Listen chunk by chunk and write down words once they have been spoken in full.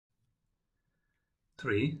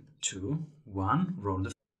Three, two, one, roll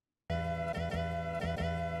the.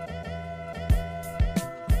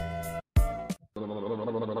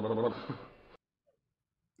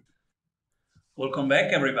 Welcome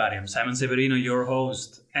back, everybody. I'm Simon Severino, your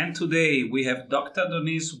host. And today we have Dr.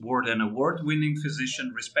 Denise Worden, award-winning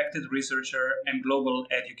physician, respected researcher, and global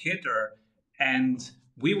educator. And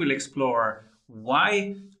we will explore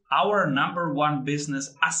why our number one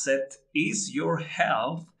business asset is your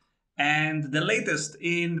health and the latest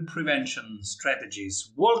in prevention strategies.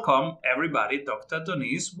 Welcome, everybody, Dr.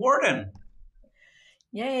 Denise Worden.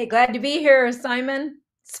 Yay, glad to be here, Simon.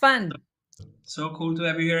 It's fun. So cool to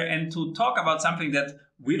have you here and to talk about something that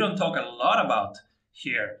we don't talk a lot about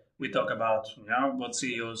here. We talk about what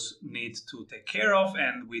CEOs need to take care of,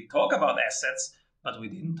 and we talk about assets, but we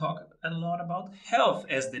didn't talk a lot about health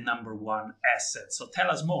as the number one asset. So tell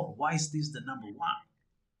us more. Why is this the number one?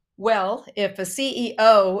 Well, if a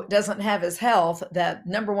CEO doesn't have his health, that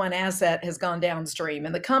number one asset has gone downstream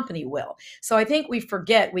and the company will. So I think we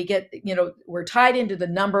forget, we're tied into the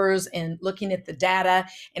numbers and looking at the data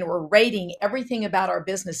and we're rating everything about our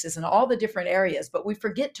businesses in all the different areas, but we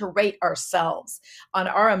forget to rate ourselves on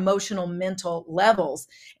our emotional, mental levels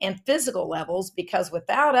and physical levels, because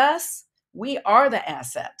without us, we are the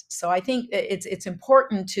asset. So I think it's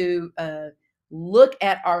important to look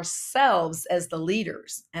at ourselves as the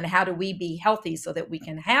leaders and how do we be healthy so that we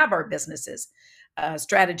can have our businesses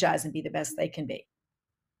strategize and be the best they can be.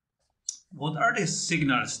 What are the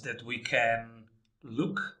signals that we can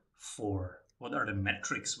look for? What are the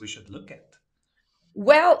metrics we should look at?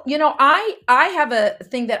 Well, I have a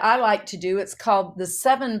thing that I like to do. It's called the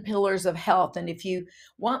 7 pillars of health. And if you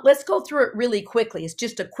want, let's go through it really quickly. It's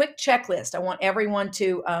just a quick checklist. I want everyone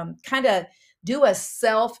to kind of do a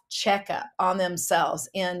self checkup on themselves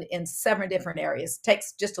in 7 different areas. It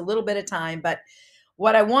takes just a little bit of time, but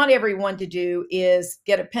what I want everyone to do is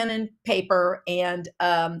get a pen and paper and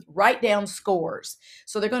write down scores.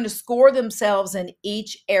 So they're going to score themselves in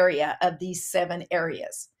each area of these 7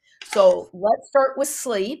 areas. So let's start with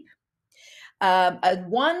sleep. A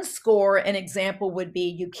 1 score, an example would be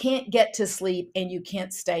you can't get to sleep and you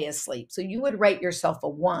can't stay asleep. So you would rate yourself a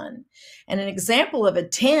 1. And an example of a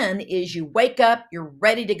 10 is you wake up, you're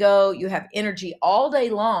ready to go, you have energy all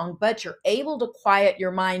day long, but you're able to quiet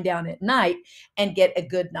your mind down at night and get a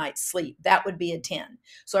good night's sleep. That would be a 10.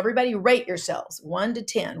 So everybody rate yourselves 1 to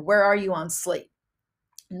 10. Where are you on sleep?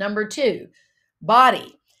 Number 2,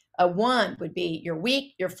 body. A 1 would be you're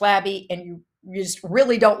weak, you're flabby, and you just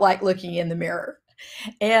really don't like looking in the mirror.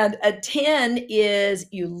 And a 10 is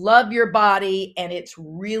you love your body and it's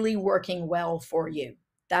really working well for you.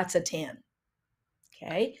 That's a 10.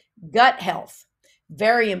 Okay. Gut health,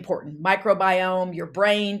 very important. Microbiome, your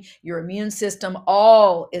brain, your immune system,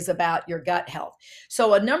 all is about your gut health.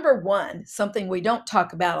 So a number 1, something we don't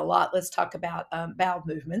talk about a lot, let's talk about bowel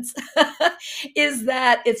movements, is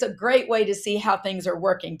that it's a great way to see how things are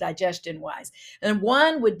working digestion wise. And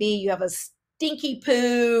 1 would be you have a stinky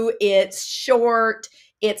poo, it's short,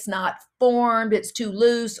 it's not formed, it's too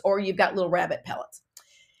loose, or you've got little rabbit pellets.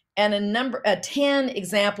 And a 10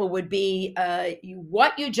 example would be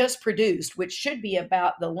what you just produced, which should be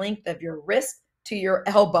about the length of your wrist to your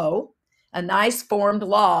elbow, a nice formed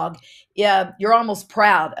log. Yeah, you're almost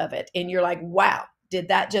proud of it. And you're like, wow, did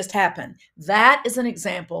that just happen? That is an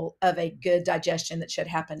example of a good digestion that should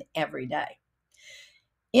happen every day.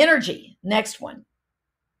 Energy, next one.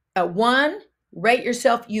 A 1, rate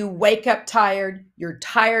yourself. You wake up tired. You're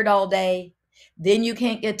tired all day. Then you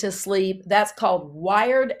can't get to sleep. That's called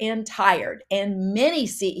wired and tired. And many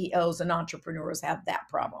CEOs and entrepreneurs have that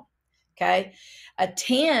problem. Okay. A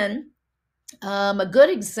 10, a good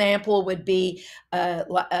example would be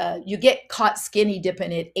you get caught skinny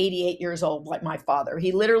dipping at 88 years old, like my father.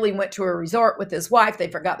 He literally went to a resort with his wife. They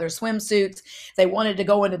forgot their swimsuits. They wanted to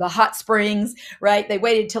go into the hot springs, right? They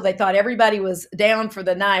waited till they thought everybody was down for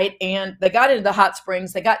the night, and they got into the hot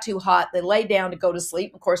springs. They got too hot. They laid down to go to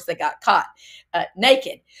sleep. Of course, they got caught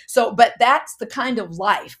naked. So, but that's the kind of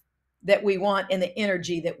life that we want and the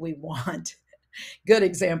energy that we want. Good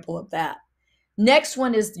example of that. Next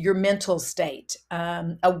one is your mental state.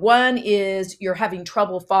 A 1 is you're having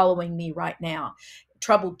trouble following me right now,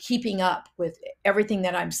 trouble keeping up with everything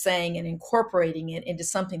that I'm saying and incorporating it into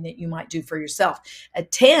something that you might do for yourself. A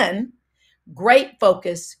 10, great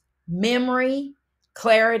focus, memory,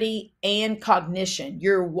 clarity, and cognition.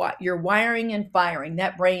 Your wiring and firing.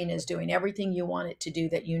 That brain is doing everything you want it to do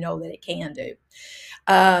that you know that it can do.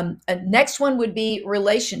 Next one would be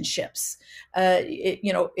relationships.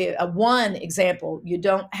 One example, you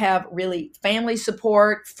don't have really family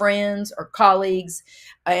support, friends or colleagues,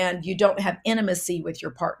 and you don't have intimacy with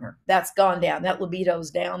your partner. That's gone down. That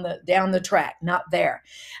libido's down the track, not there.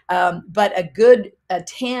 But a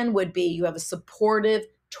 10 would be you have a supportive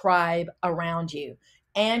tribe around you,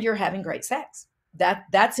 and you're having great sex.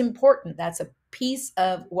 That's important. That's a piece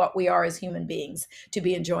of what we are as human beings, to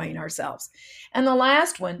be enjoying ourselves. And the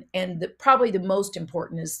last one, and probably the most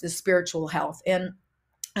important, is the spiritual health. And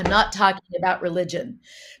I'm not talking about religion.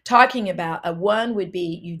 Talking about a 1 would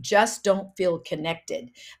be you just don't feel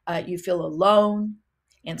connected. You feel alone,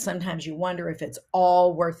 and sometimes you wonder if it's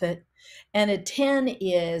all worth it. And a 10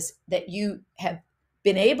 is that you have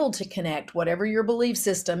been able to connect, whatever your belief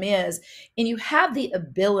system is, and you have the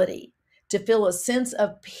ability to feel a sense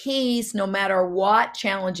of peace no matter what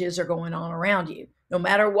challenges are going on around you, no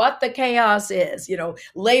matter what the chaos is,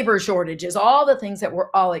 labor shortages, all the things that we're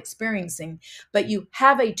all experiencing. But you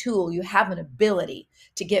have a tool, you have an ability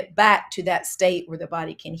to get back to that state where the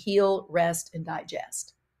body can heal, rest, and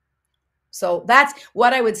digest. So that's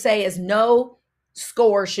what I would say is no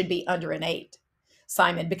score should be under an 8,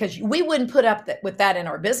 Simon, because we wouldn't put up with that in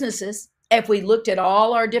our businesses. If we looked at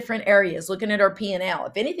all our different areas, looking at our P&L,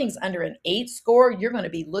 if anything's under an 8 score, you're going to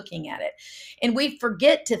be looking at it. And we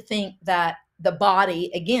forget to think that the body,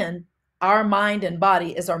 again, our mind and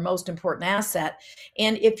body is our most important asset.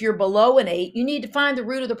 And if you're below an 8, you need to find the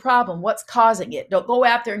root of the problem. What's causing it? Don't go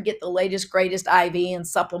out there and get the latest, greatest IV and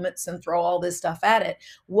supplements and throw all this stuff at it.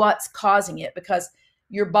 What's causing it? Because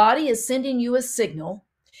your body is sending you a signal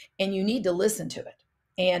and you need to listen to it.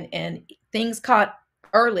 And things caught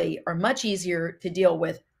early are much easier to deal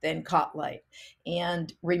with than caught late.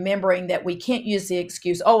 And remembering that we can't use the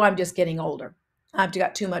excuse, oh, I'm just getting older, I've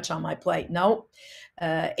got too much on my plate. No,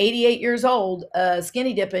 88 years old,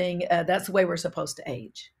 skinny dipping, that's the way we're supposed to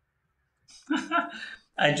age.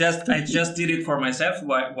 I just did it for myself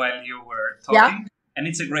while you were talking, and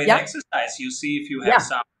it's a great exercise. You see if you have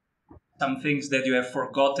some things that you have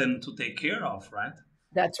forgotten to take care of, right?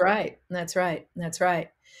 That's right. That's right. That's right.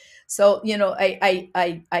 So,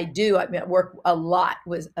 I work a lot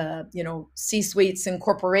with, C-suites and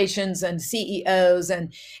corporations and CEOs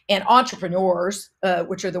and entrepreneurs,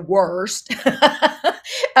 which are the worst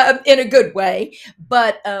in a good way,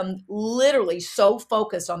 but literally so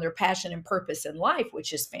focused on their passion and purpose in life,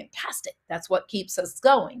 which is fantastic. That's what keeps us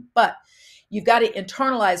going. But you've got to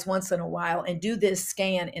internalize once in a while and do this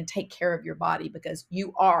scan and take care of your body, because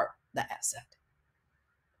you are the asset.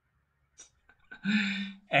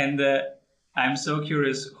 And I'm so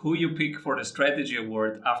curious who you pick for the strategy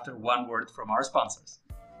award after one word from our sponsors.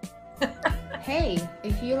 Hey,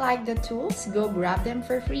 if you like the tools, go grab them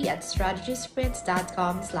for free at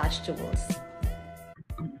strategysprints.com/tools.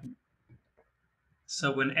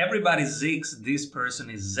 So when everybody zigs, this person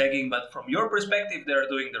is zagging, but from your perspective, they're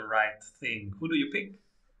doing the right thing. Who do you pick?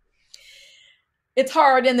 It's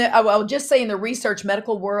hard I'll just say in the research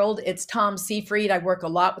medical world, it's Tom Seyfried. I work a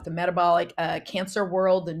lot with the metabolic cancer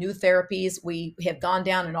world, the new therapies. We have gone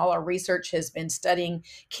down and all our research has been studying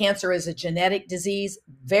cancer as a genetic disease.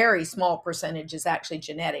 Very small percentage is actually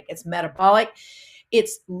genetic. It's metabolic.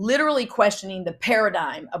 It's literally questioning the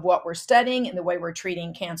paradigm of what we're studying and the way we're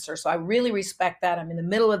treating cancer. So I really respect that. I'm in the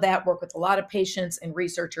middle of that, work with a lot of patients and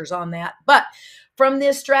researchers on that. But from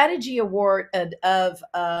this strategy award of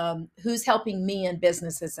who's helping me in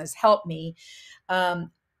businesses has helped me. I'm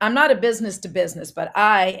not a business to business, but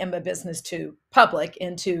I am a business to public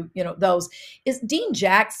and to, those is Dean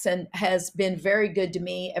Jackson has been very good to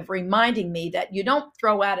me of reminding me that you don't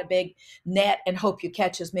throw out a big net and hope you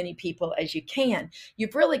catch as many people as you can.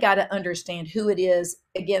 You've really got to understand who it is.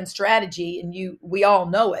 Again, strategy, and we all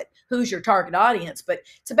know it, who's your target audience, but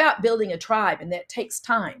it's about building a tribe, and that takes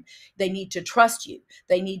time. They need to trust you.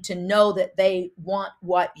 They need to know that they want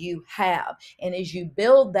what you have. And as you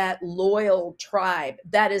build that loyal tribe,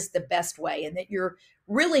 that is the best way, and that you're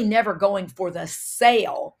really never going for the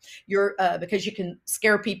sale. You're because you can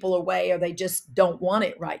scare people away or they just don't want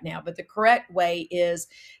it right now. But the correct way is,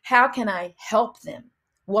 how can I help them?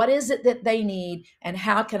 What is it that they need, and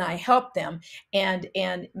how can I help them and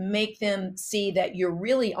make them see that you're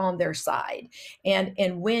really on their side?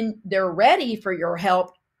 And when they're ready for your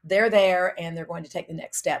help, they're there and they're going to take the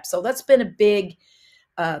next step. So that's been a big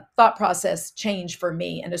thought process change for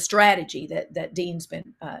me, and a strategy that Dean's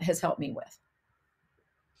been has helped me with.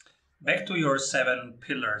 Back to your 7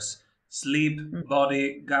 pillars: sleep,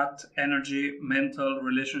 body, gut, energy, mental,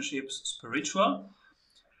 relationships, spiritual.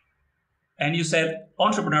 And you said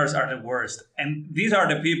entrepreneurs are the worst. And these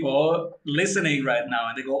are the people listening right now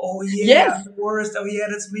and they go, oh yeah, I'm Yes. the worst. Oh yeah,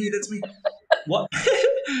 that's me. That's me. What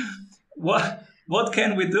what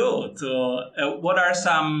can we do to what are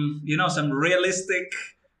some, some realistic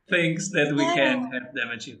things that we can help them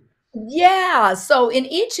achieve? Yeah. So in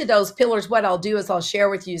each of those pillars, what I'll do is I'll share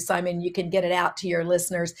with you, Simon, you can get it out to your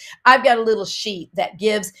listeners. I've got a little sheet that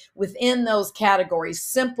gives within those categories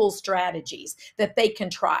simple strategies that they can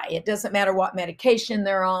try. It doesn't matter what medication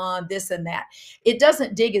they're on, this and that. It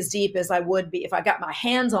doesn't dig as deep as I would be if I got my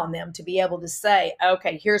hands on them to be able to say,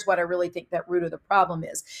 okay, here's what I really think that root of the problem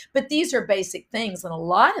is. But these are basic things, and a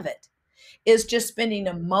lot of it is just spending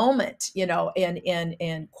a moment,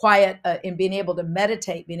 in quiet, and being able to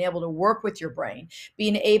meditate, being able to work with your brain,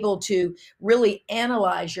 being able to really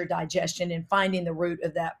analyze your digestion and finding the root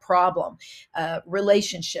of that problem.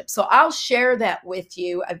 Relationship. So I'll share that with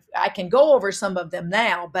you. I can go over some of them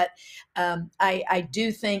now, but I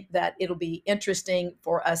do think that it'll be interesting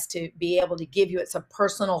for us to be able to give you it's a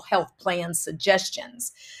personal health plan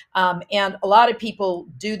suggestions. And a lot of people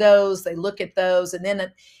do those, they look at those, and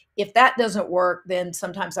then if that doesn't work, then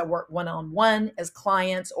sometimes I work one-on-one as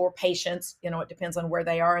clients or patients, it depends on where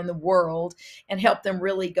they are in the world, and help them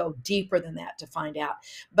really go deeper than that to find out.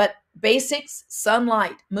 But basics,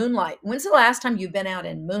 sunlight, moonlight. When's the last time you've been out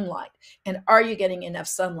in moonlight? And are you getting enough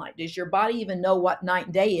sunlight? Does your body even know what night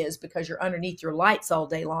and day is because you're underneath your lights all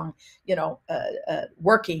day long,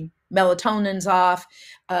 working? Melatonin's off.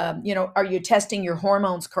 Are you testing your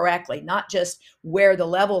hormones correctly? Not just where the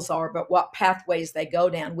levels are, but what pathways they go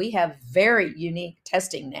down. We have very unique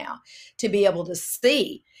testing now to be able to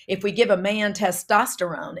see if we give a man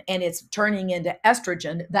testosterone and it's turning into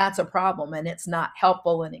estrogen, that's a problem and it's not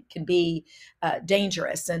helpful and it can be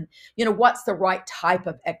dangerous. And, what's the right type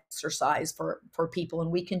of exercise for people? And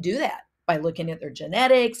we can do that by looking at their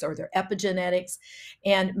genetics or their epigenetics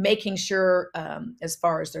and making sure, as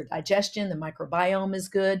far as their digestion, the microbiome is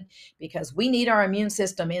good, because we need our immune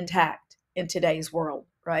system intact in today's world,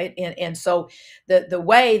 right? And so the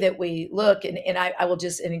way that we look, and I will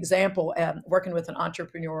just an example, working with an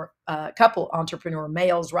entrepreneur, couple entrepreneur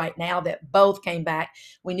males right now that both came back.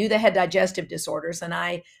 We knew they had digestive disorders, and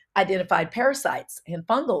I identified parasites and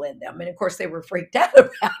fungal in them. And of course, they were freaked out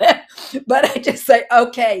about it. But I just say,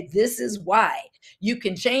 okay, this is why. You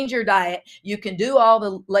can change your diet. You can do all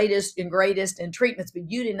the latest and greatest in treatments,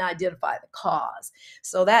 but you didn't identify the cause.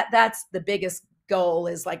 So that's the biggest goal,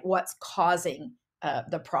 is like what's causing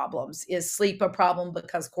the problems. Is sleep a problem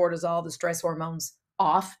because cortisol, the stress hormones,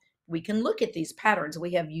 off? We can look at these patterns.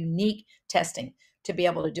 We have unique testing to be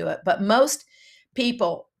able to do it. But most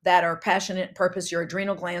people that are passionate and purpose, your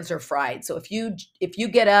adrenal glands are fried. So if you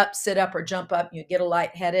get up, sit up, or jump up, you get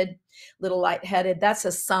little lightheaded, that's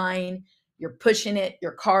a sign you're pushing it,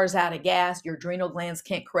 your car's out of gas, your adrenal glands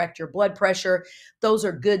can't correct your blood pressure. Those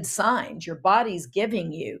are good signs. Your body's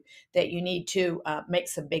giving you that you need to make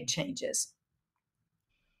some big changes.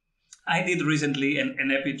 I did recently an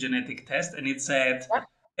epigenetic test, and it said,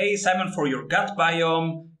 hey, Simon, for your gut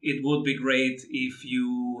biome, it would be great if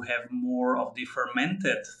you have more of the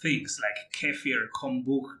fermented things like kefir,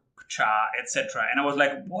 kombucha, etc. And I was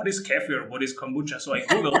like, what is kefir? What is kombucha? So I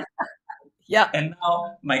Googled. Yeah. And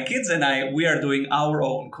now my kids and we are doing our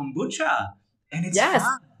own kombucha. And it's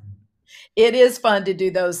fun. It is fun to do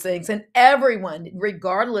those things. And everyone,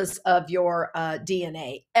 regardless of your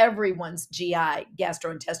DNA, everyone's GI,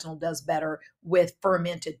 gastrointestinal, does better with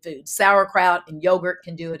fermented foods. Sauerkraut and yogurt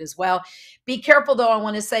can do it as well. Be careful, though, I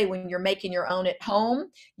want to say, when you're making your own at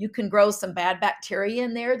home, you can grow some bad bacteria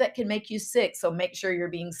in there that can make you sick. So make sure you're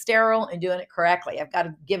being sterile and doing it correctly. I've got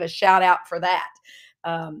to give a shout out for that.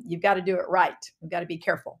 You've got to do it right. You've got to be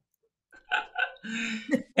careful.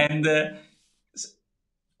 And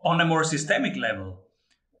on a more systemic level,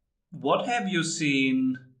 what have you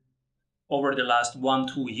seen over the last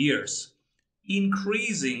 1-2 years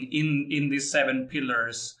increasing in these 7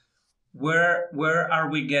 pillars? Where are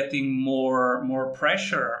we getting more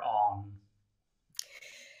pressure on?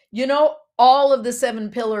 All of the 7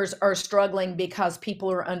 pillars are struggling because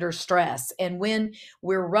people are under stress. And when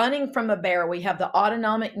we're running from a bear, we have the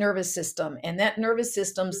autonomic nervous system. And that nervous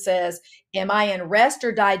system says, am I in rest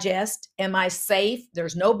or digest? Am I safe?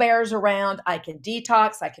 There's no bears around. I can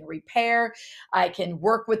detox. I can repair. I can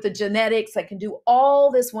work with the genetics. I can do all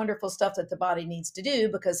this wonderful stuff that the body needs to do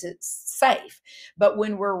because it's safe. But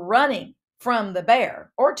when we're running from the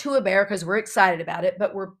bear or to a bear because we're excited about it,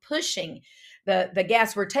 but we're pushing the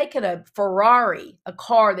gas. We're taking a Ferrari, a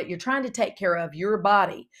car that you're trying to take care of your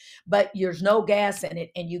body, but there's no gas in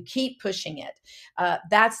it and you keep pushing it.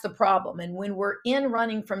 That's the problem. And when we're in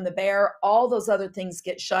running from the bear, all those other things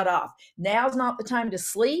get shut off. Now's not the time to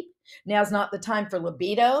sleep. Now's not the time for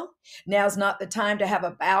libido. Now's not the time to have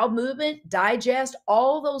a bowel movement, digest.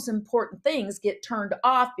 All those important things get turned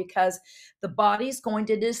off because the body's going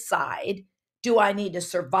to decide, do I need to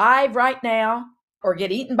survive right now or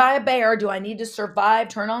get eaten by a bear? Do I need to survive,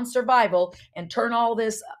 turn on survival, and turn all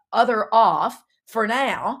this other off for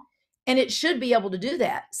now? And it should be able to do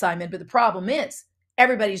that, Simon. But the problem is,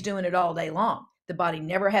 everybody's doing it all day long. The body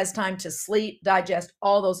never has time to sleep, digest,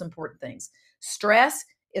 all those important things. Stress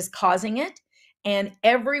is causing it, and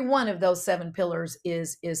every one of those 7 pillars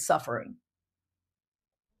is suffering.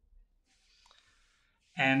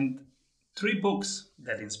 And 3 books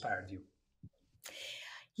that inspired you.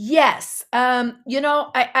 Yes. I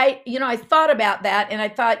thought about that, and I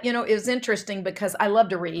thought, it was interesting because I love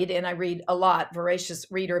to read and I read a lot, voracious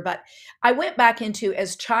reader, but I went back into in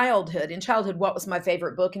childhood, what was my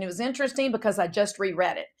favorite book? And it was interesting because I just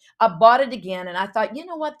reread it. I bought it again and I thought, you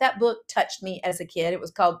know what? That book touched me as a kid. It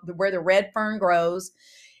was called Where the Red Fern Grows.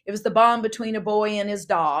 It was the bond between a boy and his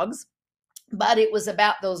dogs. But it was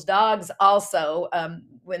about those dogs also,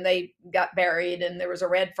 when they got buried and there was a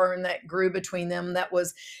red fern that grew between them. That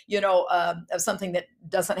was, something that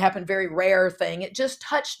doesn't happen, very rare thing. It just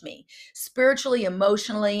touched me spiritually,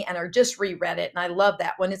 emotionally, and I just reread it. And I love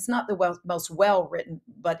that one. It's not the most well written,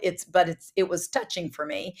 but it was touching for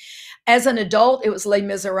me. As an adult, it was Les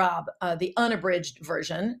Miserables, the unabridged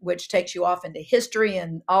version, which takes you off into history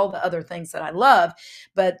and all the other things that I love.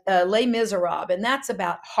 But Les Miserables, and that's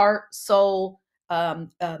about heart, soul,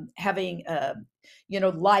 having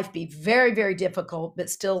life be very, very difficult, but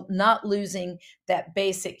still not losing that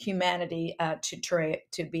basic humanity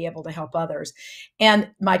to be able to help others. And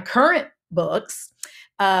my current books,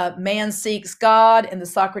 Man Seeks God and the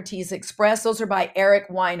Socrates Express, those are by Eric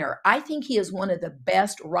Weiner. I think he is one of the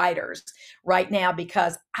best writers right now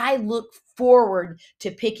because I look forward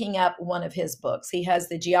to picking up one of his books. He has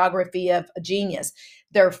The Geography of Genius.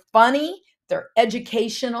 They're funny. They're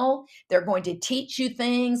educational. They're going to teach you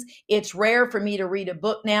things. It's rare for me to read a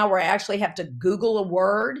book now where I actually have to Google a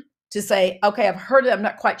word to say, okay, I've heard it, I'm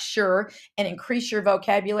not quite sure, and increase your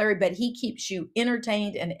vocabulary, but he keeps you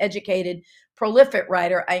entertained and educated. Prolific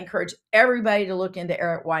writer. I encourage everybody to look into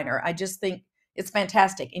Eric Weiner. I just think it's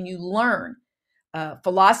fantastic. And you learn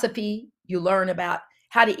philosophy. You learn about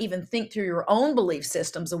how to even think through your own belief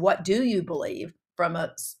systems of what do you believe from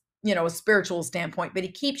a spiritual standpoint, but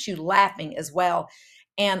it keeps you laughing as well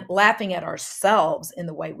and laughing at ourselves in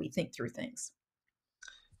the way we think through things.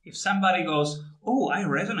 If somebody goes, oh, I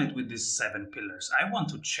resonate with these 7 pillars, I want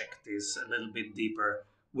to check this a little bit deeper,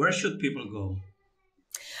 where should people go?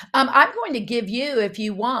 I'm going to give you, if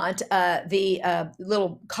you want, the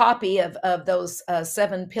little copy of those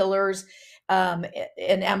 7 pillars.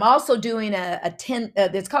 And I'm also doing a 10,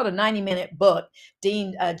 it's called a 90-minute book.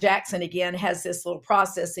 Dean Jackson, again, has this little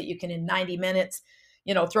process that you can, in 90 minutes,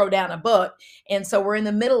 throw down a book. And so we're in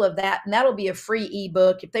the middle of that, and that'll be a free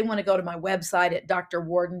ebook. If they want to go to my website at Dr.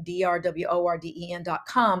 Worden,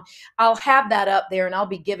 drworden.com, I'll have that up there, and I'll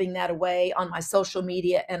be giving that away on my social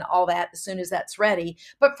media and all that as soon as that's ready.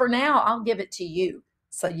 But for now, I'll give it to you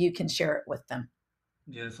so you can share it with them.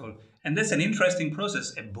 Beautiful. And that's an interesting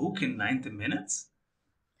process. A book in 90 minutes?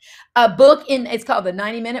 It's called the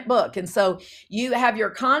 90-minute book. And so you have your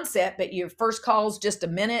concept, but your first call is just a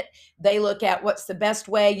minute. They look at what's the best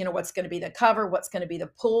way, what's going to be the cover, what's going to be the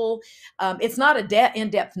pull. It's not a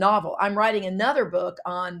in-depth novel. I'm writing another book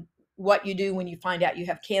on what you do when you find out you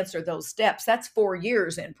have cancer, those steps. That's 4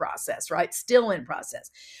 years in process, right? Still in process.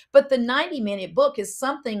 But the 90-minute book is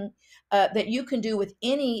something that you can do with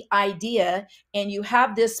any idea, and you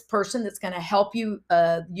have this person that's going to help you.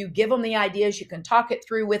 You give them the ideas, you can talk it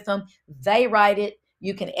through with them. They write it,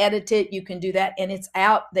 you can edit it, you can do that, and it's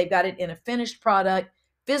out. They've got it in a finished product,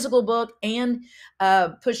 physical book and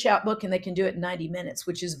push out book, and they can do it in 90 minutes,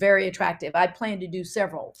 which is very attractive. I plan to do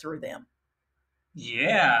several through them.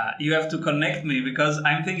 Yeah, you have to connect me because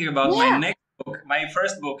I'm thinking about my next book. My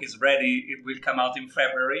first book is ready. It will come out in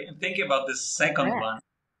February. I'm thinking about the second one.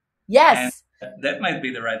 Yes. And that might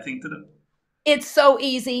be the right thing to do. It's so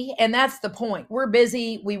easy. And that's the point. We're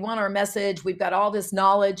busy. We want our message. We've got all this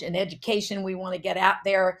knowledge and education we want to get out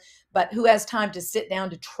there. But who has time to sit down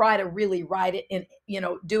to try to really write it and,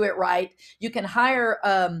 do it right? You can hire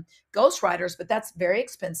ghostwriters, but that's very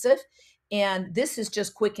expensive. And this is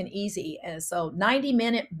just quick and easy. And so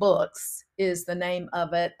 90-minute books is the name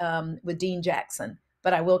of it with Dean Jackson.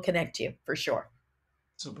 But I will connect you for sure.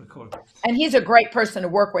 Super cool. And he's a great person to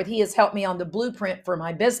work with. He has helped me on the blueprint for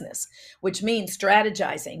my business, which means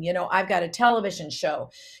strategizing. You know, I've got a television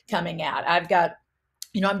show coming out. I've got,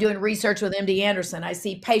 you know, I'm doing research with MD Anderson. I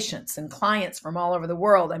see patients and clients from all over the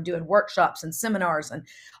world. I'm doing workshops and seminars and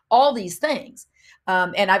all these things.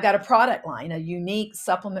 And I've got a product line, a unique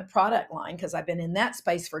supplement product line, because I've been in that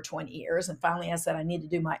space for 20 years. And finally, I said I need to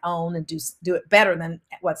do my own and do it better than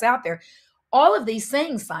what's out there. All of these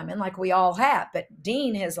things, Simon, like we all have, but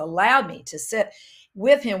Dean has allowed me to sit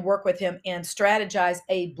with him, work with him, and strategize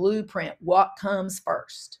a blueprint. What comes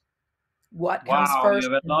first? What comes first?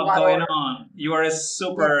 You have a lot going on. You are a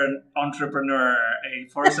super entrepreneur, a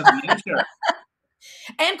force of nature.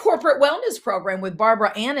 And corporate wellness program with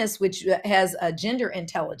Barbara Annis, which has a gender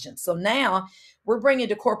intelligence. So now we're bringing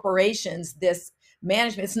to corporations this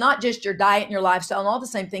management. It's not just your diet and your lifestyle and all the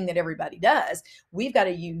same thing that everybody does. We've got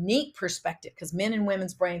a unique perspective because men and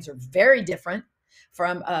women's brains are very different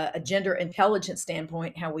from a gender intelligence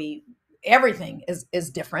standpoint. Everything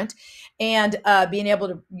is different, and being able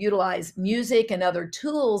to utilize music and other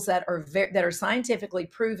tools that are scientifically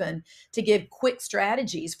proven to give quick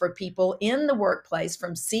strategies for people in the workplace,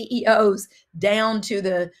 from CEOs down to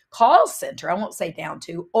the call center. I won't say down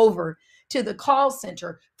to, over to the call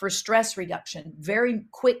center for stress reduction. Very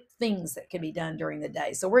quick things that can be done during the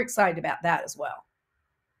day. So we're excited about that as well.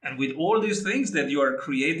 And with all these things that you are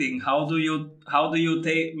creating, how do you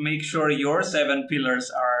make sure your 7 pillars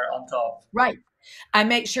are on top? Right. I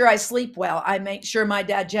make sure I sleep well. I make sure my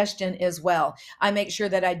digestion is well. I make sure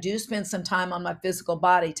that I do spend some time on my physical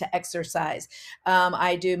body to exercise.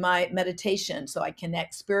 I do my meditation so I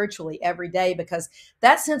connect spiritually every day, because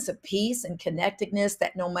that sense of peace and connectedness,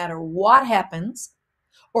 that no matter what happens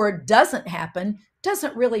or doesn't happen,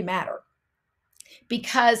 doesn't really matter,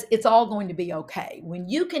 because it's all going to be okay. When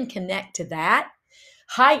you can connect to that,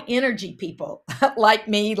 high energy people like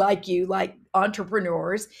me, like you, like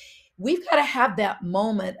entrepreneurs, we've got to have that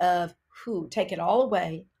moment of, take it all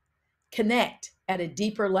away, connect at a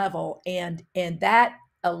deeper level. And that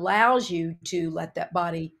allows you to let that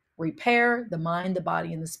body repair, the mind, the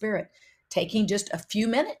body, and the spirit, taking just a few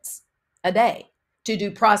minutes a day to do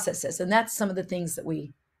processes. And that's some of the things that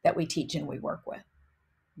we teach and we work with.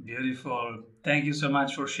 Beautiful. Thank you so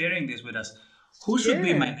much for sharing this with us. Who should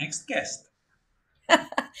be my next guest?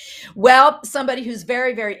 Well, somebody who's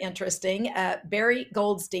very, very interesting, Barry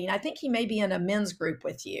Goldstein. I think he may be in a men's group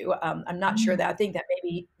with you. I'm not sure that. I think that may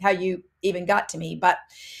be how you even got to me. But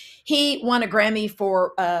he won a Grammy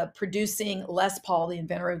for producing Les Paul, the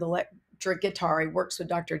inventor of the electric guitar. He works with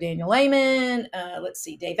Dr. Daniel Amen,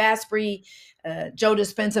 Dave Asprey, Joe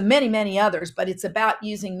Dispenza, many, many others. But it's about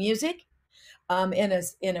using music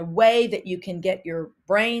in a way that you can get your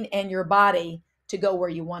brain and your body to go where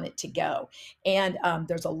you want it to go. And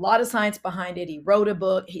there's a lot of science behind it. He wrote a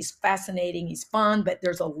book. He's fascinating. He's fun, but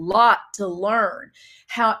there's a lot to learn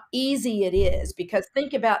how easy it is. Because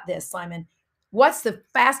think about this, Simon. What's the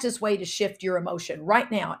fastest way to shift your emotion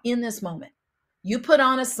right now in this moment? You put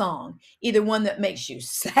on a song, either one that makes you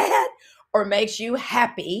sad or makes you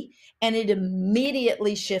happy, and it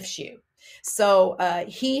immediately shifts you. So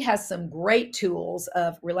he has some great tools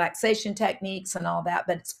of relaxation techniques and all that,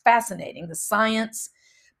 but it's fascinating, the science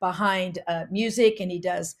behind music, and he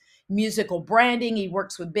does musical branding. He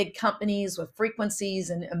works with big companies with frequencies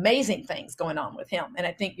and amazing things going on with him. And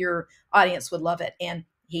I think your audience would love it. And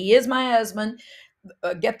he is my husband.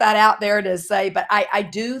 Get that out there to say, but I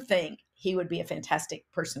do think he would be a fantastic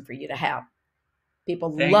person for you to have.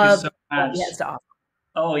 People love what he has to offer.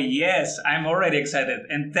 Oh, yes, I'm already excited.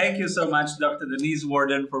 And thank you so much, Dr. Denise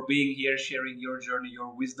Worden, for being here, sharing your journey,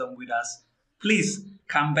 your wisdom with us. Please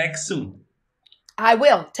come back soon. I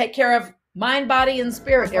will. Take care of mind, body, and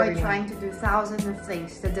spirit. Avoid trying to do thousands of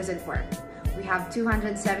things that doesn't work. We have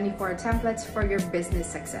 274 templates for your business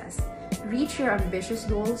success. Reach your ambitious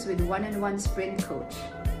goals with one-on-one sprint coach.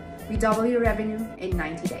 We double your revenue in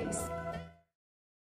 90 days.